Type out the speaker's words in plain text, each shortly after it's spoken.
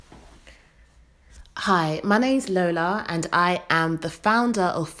Hi, my name's Lola, and I am the founder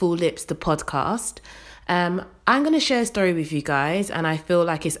of Full Lips, the podcast. I'm going to share a story with you guys, and I feel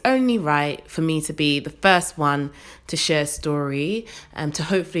like it's only right for me to be the first one to share a story, to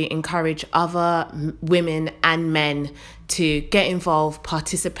hopefully encourage other women and men to get involved,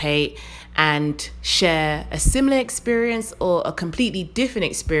 participate, and share a similar experience or a completely different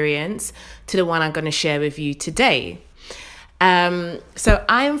experience to the one I'm going to share with you today. So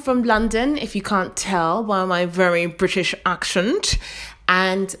I am from London, if you can't tell by my very British accent,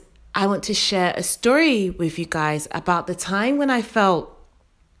 and I want to share a story with you guys about the time when I felt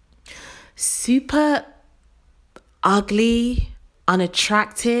super ugly,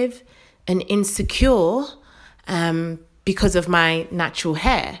 unattractive, and insecure because of my natural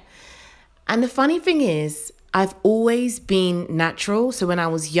hair. And the funny thing is, I've always been natural. So when I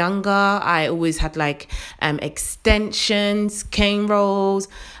was younger, I always had extensions, cane rolls,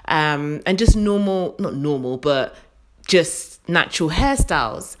 and just not normal, but just natural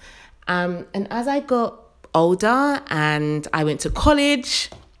hairstyles. And as I got older and I went to college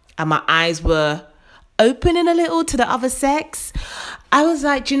and my eyes were opening a little to the other sex, I was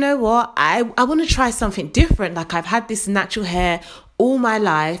like, do you know what? I want to try something different. Like, I've had this natural hair all my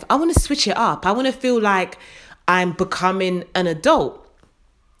life. I want to switch it up. I want to feel like I'm becoming an adult.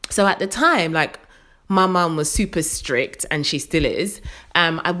 So at the time, my mum was super strict, and she still is.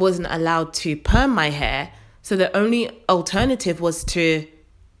 I wasn't allowed to perm my hair. So the only alternative was to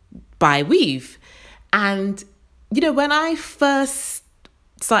buy weave. And, when I first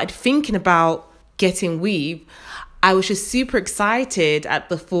started thinking about getting weave, I was just super excited at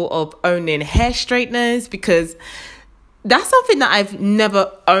the thought of owning hair straighteners, because that's something that I've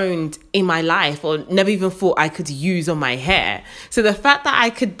never owned in my life or never even thought I could use on my hair. So the fact that I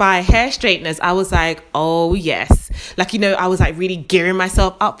could buy hair straighteners, I was like, oh yes. I was really gearing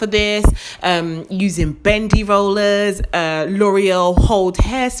myself up for this, using bendy rollers, L'Oreal Hold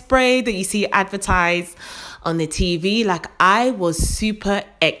hairspray that you see advertised on the TV. I was super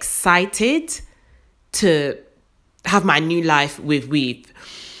excited to have my new life with weave.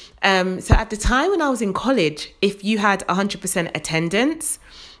 So at the time when I was in college, if you had 100% attendance,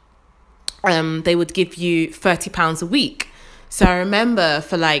 they would give you £30 a week. So I remember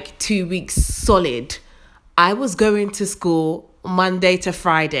for 2 weeks solid, I was going to school Monday to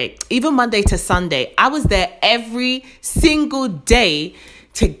Friday, even Monday to Sunday. I was there every single day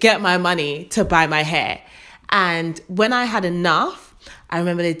to get my money to buy my hair. And when I had enough, I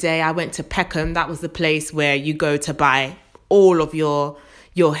remember the day I went to Peckham. That was the place where you go to buy all of your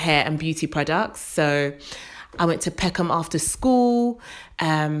hair and beauty products. So I went to Peckham after school,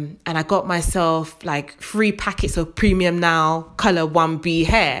 and I got myself 3 packets of Premium Now Color 1B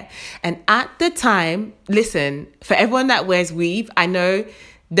hair. And at the time, listen, for everyone that wears weave, I know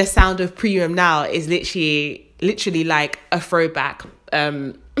the sound of Premium Now is literally like a throwback.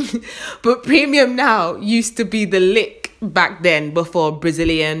 But Premium Now used to be the lick back then, before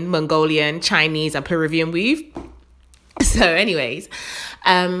Brazilian, Mongolian, Chinese, and Peruvian weave. So anyways,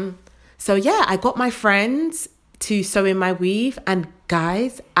 I got my friends to sew in my weave. And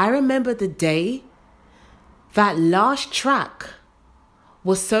guys, I remember the day that last track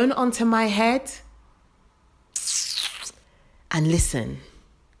was sewn onto my head. And listen,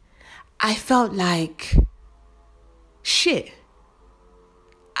 I felt like, shit,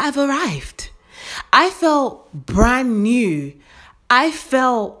 I've arrived. I felt brand new. I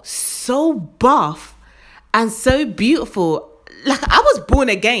felt so buff and so beautiful. I was born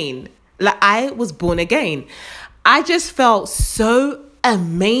again. I just felt so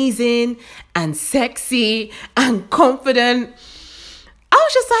amazing and sexy and confident. I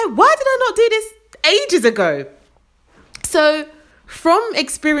was just like, why did I not do this ages ago? So from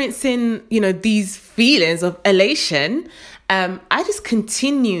experiencing, these feelings of elation, I just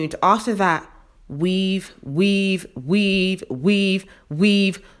continued after that, weave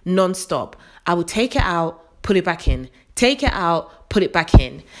nonstop. I would take it out, put it back in, take it out, put it back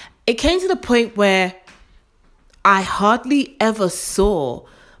in. It came to the point where I hardly ever saw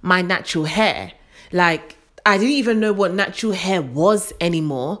my natural hair. I didn't even know what natural hair was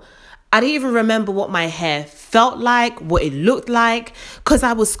anymore. I didn't even remember what my hair felt like, what it looked like, because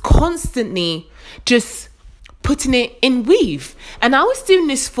I was constantly just putting it in weave. And I was doing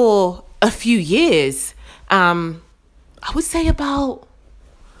this for a few years. I would say about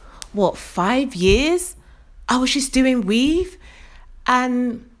 5 years, I was just doing weave.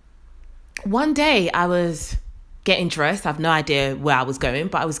 And one day I was getting dressed. I have no idea where I was going,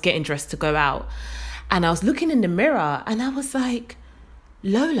 but I was getting dressed to go out. And I was looking in the mirror and I was like,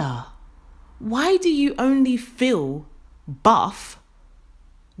 Lola, why do you only feel buff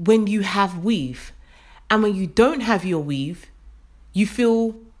when you have weave? And when you don't have your weave, you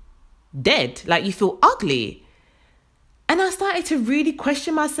feel dead, like you feel ugly. And I started to really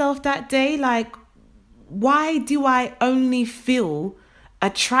question myself that day, like, why do I only feel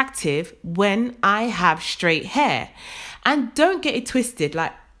attractive when I have straight hair? And don't get it twisted,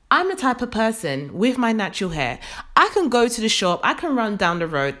 like, I'm the type of person with my natural hair. I can go to the shop, I can run down the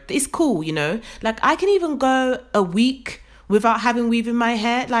road. It's cool, you know? Like, I can even go a week without having weave in my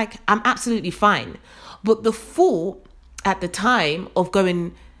hair. Like, I'm absolutely fine. But the thought at the time of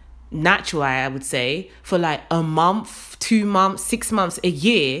going natural, I would say, for like a month, 2 months, 6 months, a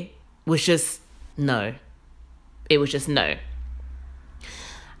year was just no. It was just no.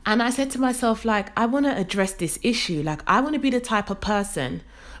 And I said to myself, like, I want to address this issue. Like, I want to be the type of person,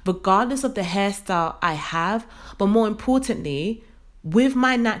 regardless of the hairstyle I have, but more importantly, with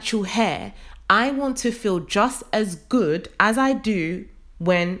my natural hair, I want to feel just as good as I do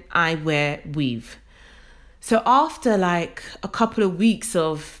when I wear weave. So after like a couple of weeks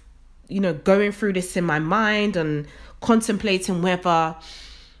of, going through this in my mind and contemplating whether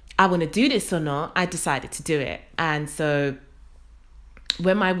I want to do this or not, I decided to do it. And so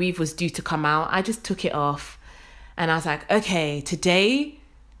when my weave was due to come out, I just took it off and I was like, okay, today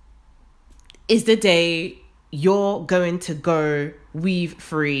is the day you're going to go weave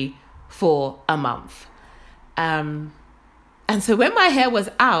free for a month. And so when my hair was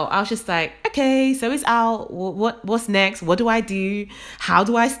out, I was just like, okay, so it's out. What's next? What do I do? How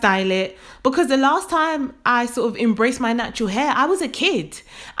do I style it? Because the last time I sort of embraced my natural hair, I was a kid.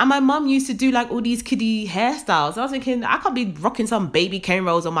 And my mum used to do like all these kiddie hairstyles. I was thinking, I can't be rocking some baby cane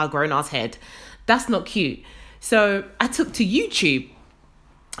rolls on my grown-ass head. That's not cute. So I took to YouTube.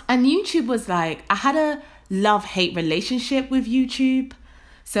 And YouTube was like, I had a love-hate relationship with YouTube.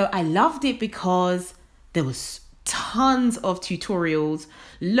 So I loved it because there was tons of tutorials,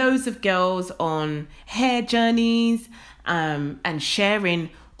 loads of girls on hair journeys, and sharing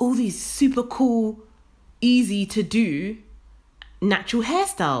all these super cool, easy to do natural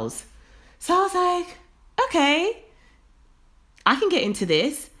hairstyles. So I was like, okay, I can get into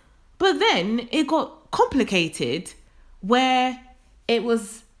this. But then it got complicated where it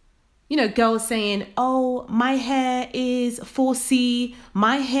was, girls saying, oh, my hair is 4C,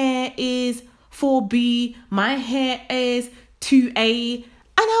 my hair is 4B, my hair is 2A. And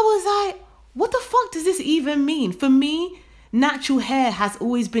I was like, what the fuck does this even mean? For me, natural hair has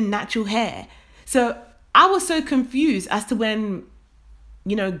always been natural hair. So I was so confused as to when,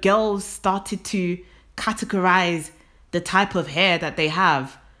 girls started to categorize the type of hair that they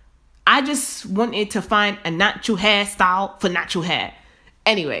have. I just wanted to find a natural hairstyle for natural hair.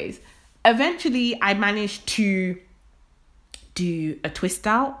 Anyways, eventually I managed to do a twist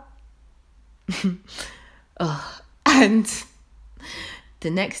out. And the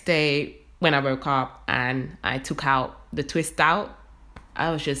next day when I woke up and I took out the twist out,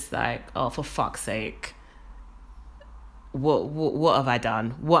 I was just like, oh, for fuck's sake, what have I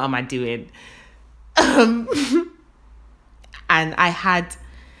done? What am I doing? And I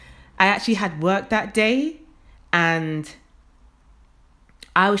actually had work that day, and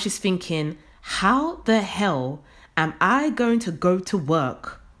I was just thinking, how the hell am I going to go to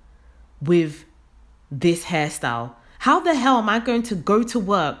work with this hairstyle? How the hell am I going to go to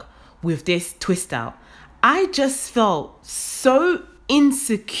work with this twist out? I just felt so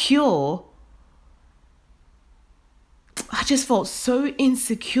insecure. I just felt so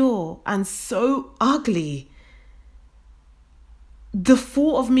insecure and so ugly. The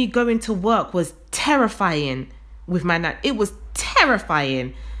thought of me going to work was terrifying with my it was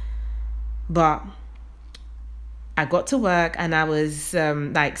terrifying. But I got to work and I was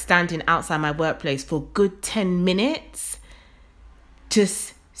standing outside my workplace for a good 10 minutes,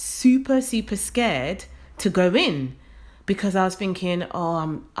 just super, super scared to go in, because I was thinking,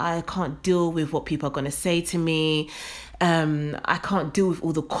 I can't deal with what people are going to say to me. I can't deal with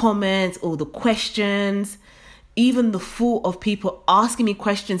all the comments, all the questions, even the thought of people asking me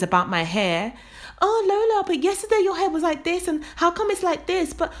questions about my hair. Oh, Lola, but yesterday your hair was like this, and how come it's like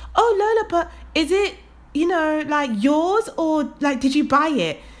this? But, oh, Lola, but is it, like yours, or like, did you buy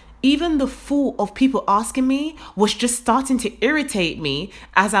it? Even the thought of people asking me was just starting to irritate me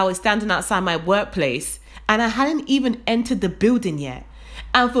as I was standing outside my workplace, and I hadn't even entered the building yet.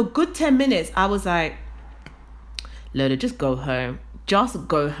 And for a good 10 minutes, I was like, Lola, just go home. Just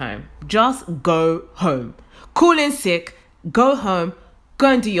go home. Just go home. Call in sick, go home,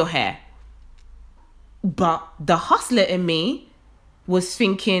 go and do your hair. But the hustler in me was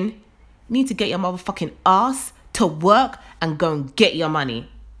thinking, you need to get your motherfucking ass to work and go and get your money.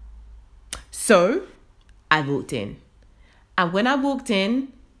 So I walked in. And when I walked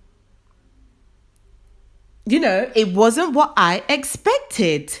in, it wasn't what I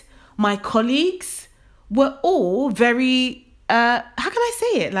expected. My colleagues were all very, how can I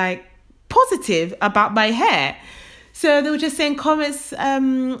say it? Like, positive about my hair. So they were just saying comments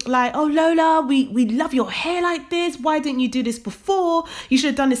like, oh, Lola, we love your hair like this. Why didn't you do this before? You should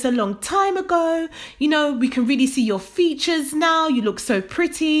have done this a long time ago. We can really see your features now. You look so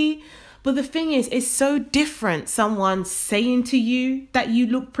pretty. But the thing is, it's so different someone saying to you that you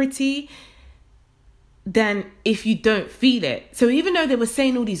look pretty than if you don't feel it. So even though they were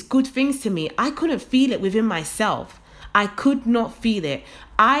saying all these good things to me, I couldn't feel it within myself. I could not feel it.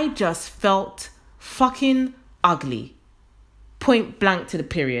 I just felt fucking ugly. Point blank to the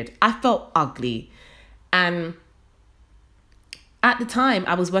period. I felt ugly. And at the time,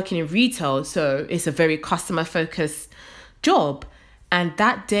 I was working in retail, so it's a very customer-focused job. And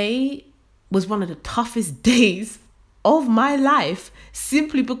that day was one of the toughest days of my life,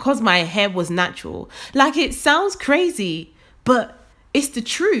 simply because my hair was natural. Like, it sounds crazy, but it's the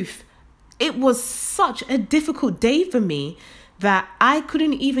truth. It was such a difficult day for me that I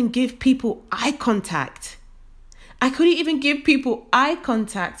couldn't even give people eye contact.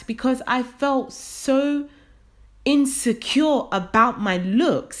 Because I felt so insecure about my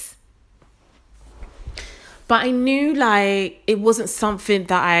looks. But I knew, like, it wasn't something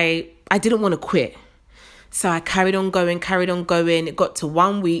that I didn't want to quit. So I carried on going. It got to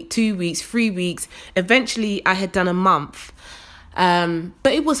 1 week, 2 weeks, 3 weeks. Eventually, I had done a month.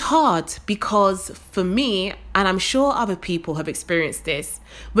 But it was hard because for me, and I'm sure other people have experienced this,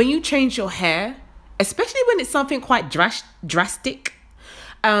 when you change your hair, especially when it's something quite drastic,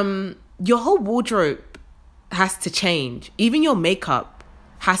 your whole wardrobe has to change. Even your makeup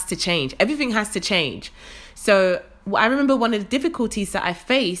has to change. Everything has to change. So I remember one of the difficulties that I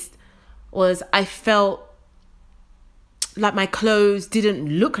faced was I felt like my clothes didn't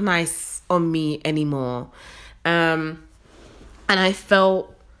look nice on me anymore. And I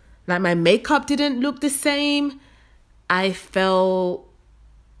felt like my makeup didn't look the same. I felt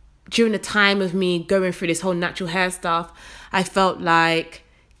during the time of me going through this whole natural hair stuff, I felt like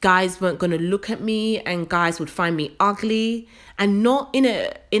guys weren't going to look at me and guys would find me ugly, and not in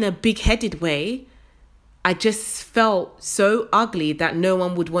a big-headed way. I just felt so ugly that no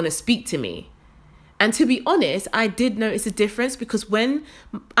one would want to speak to me. And to be honest, I did notice a difference because when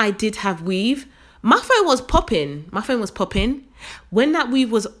I did have weave, my phone was popping. When that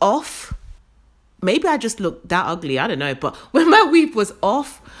weave was off, maybe I just looked that ugly, I don't know. But when my weave was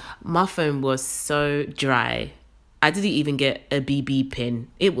off, my phone was so dry. I didn't even get a BB pin.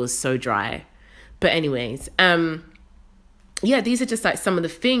 It was so dry. But anyways, these are just like some of the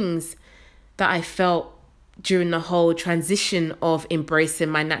things that I felt during the whole transition of embracing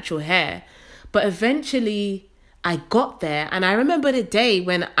my natural hair. But eventually I got there, and I remember the day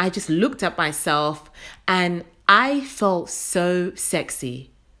when I just looked at myself and I felt so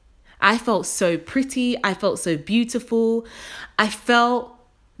sexy. I felt so pretty. I felt so beautiful. I felt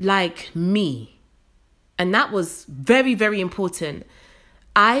like me. And that was very, very important.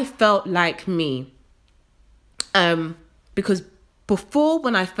 I felt like me. Because before,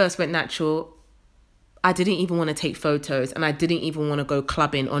 when I first went natural, I didn't even want to take photos and I didn't even want to go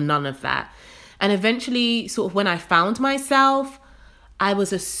clubbing or none of that. And eventually, sort of when I found myself, I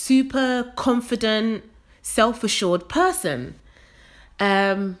was a super confident, self-assured person.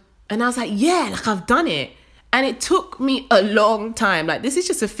 And I was like, yeah, like I've done it. And it took me a long time. Like, this is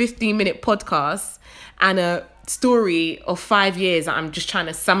just a 15-minute podcast and a story of 5 years that I'm just trying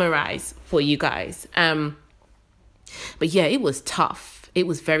to summarize for you guys. But yeah, it was tough. It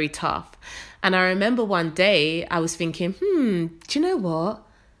was very tough. And I remember one day I was thinking, do you know what?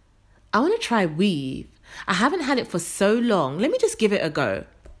 I want to try weave. I haven't had it for so long. Let me just give it a go.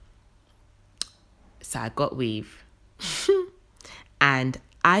 So I got weave. And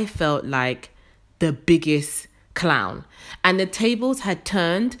I felt like the biggest clown. And the tables had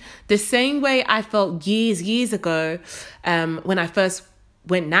turned the same way I felt years ago when I first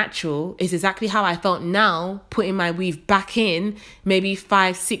went natural is exactly how I felt now putting my weave back in maybe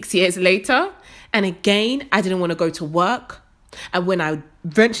 5-6 years later. And again, I didn't want to go to work. And when I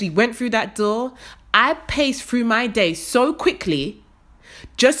eventually went through that door, I paced through my day so quickly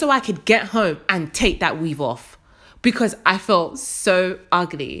just so I could get home and take that weave off because I felt so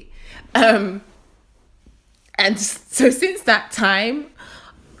ugly. And so since that time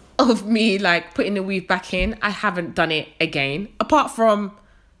of me like putting the weave back in, I haven't done it again. Apart from,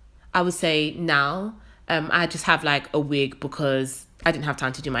 I would say now, I just have like a wig because I didn't have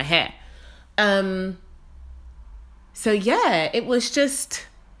time to do my hair. So yeah, it was just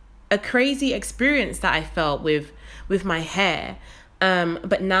a crazy experience that I felt with my hair.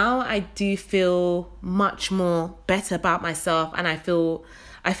 But now I do feel much more better about myself, and I feel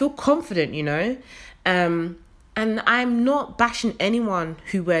confident, you know. And I'm not bashing anyone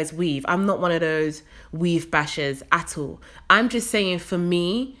who wears weave. I'm not one of those weave bashers at all. I'm just saying, for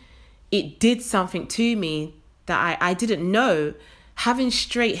me, it did something to me that I didn't know. Having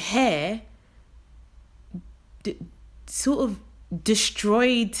straight hair sort of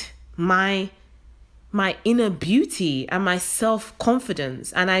destroyed my inner beauty and my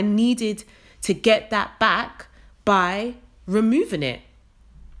self-confidence, and I needed to get that back by removing it.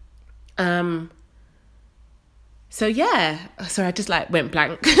 So yeah, sorry, I just went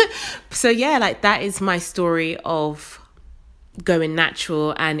blank. So yeah, that is my story of going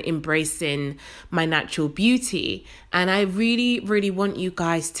natural and embracing my natural beauty. And I really, really want you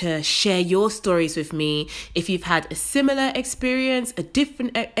guys to share your stories with me. If you've had a similar experience, a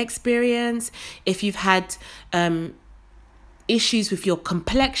different experience, if you've had issues with your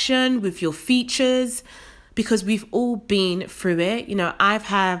complexion, with your features, because we've all been through it. You know, I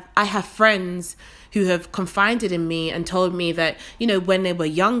have friends who have confided in me and told me that, you know, when they were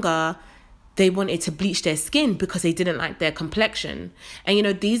younger, they wanted to bleach their skin because they didn't like their complexion. And, you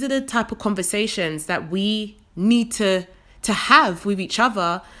know, these are the type of conversations that we need to have with each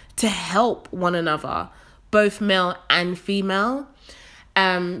other to help one another, both male and female.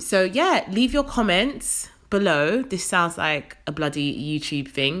 So yeah, leave your comments below. This sounds like a bloody YouTube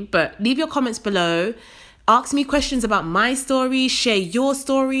thing, but leave your comments below. Ask me questions about my stories, share your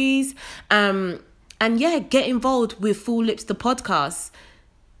stories. And yeah, get involved with Full Lips, the podcast.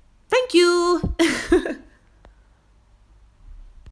 Thank you.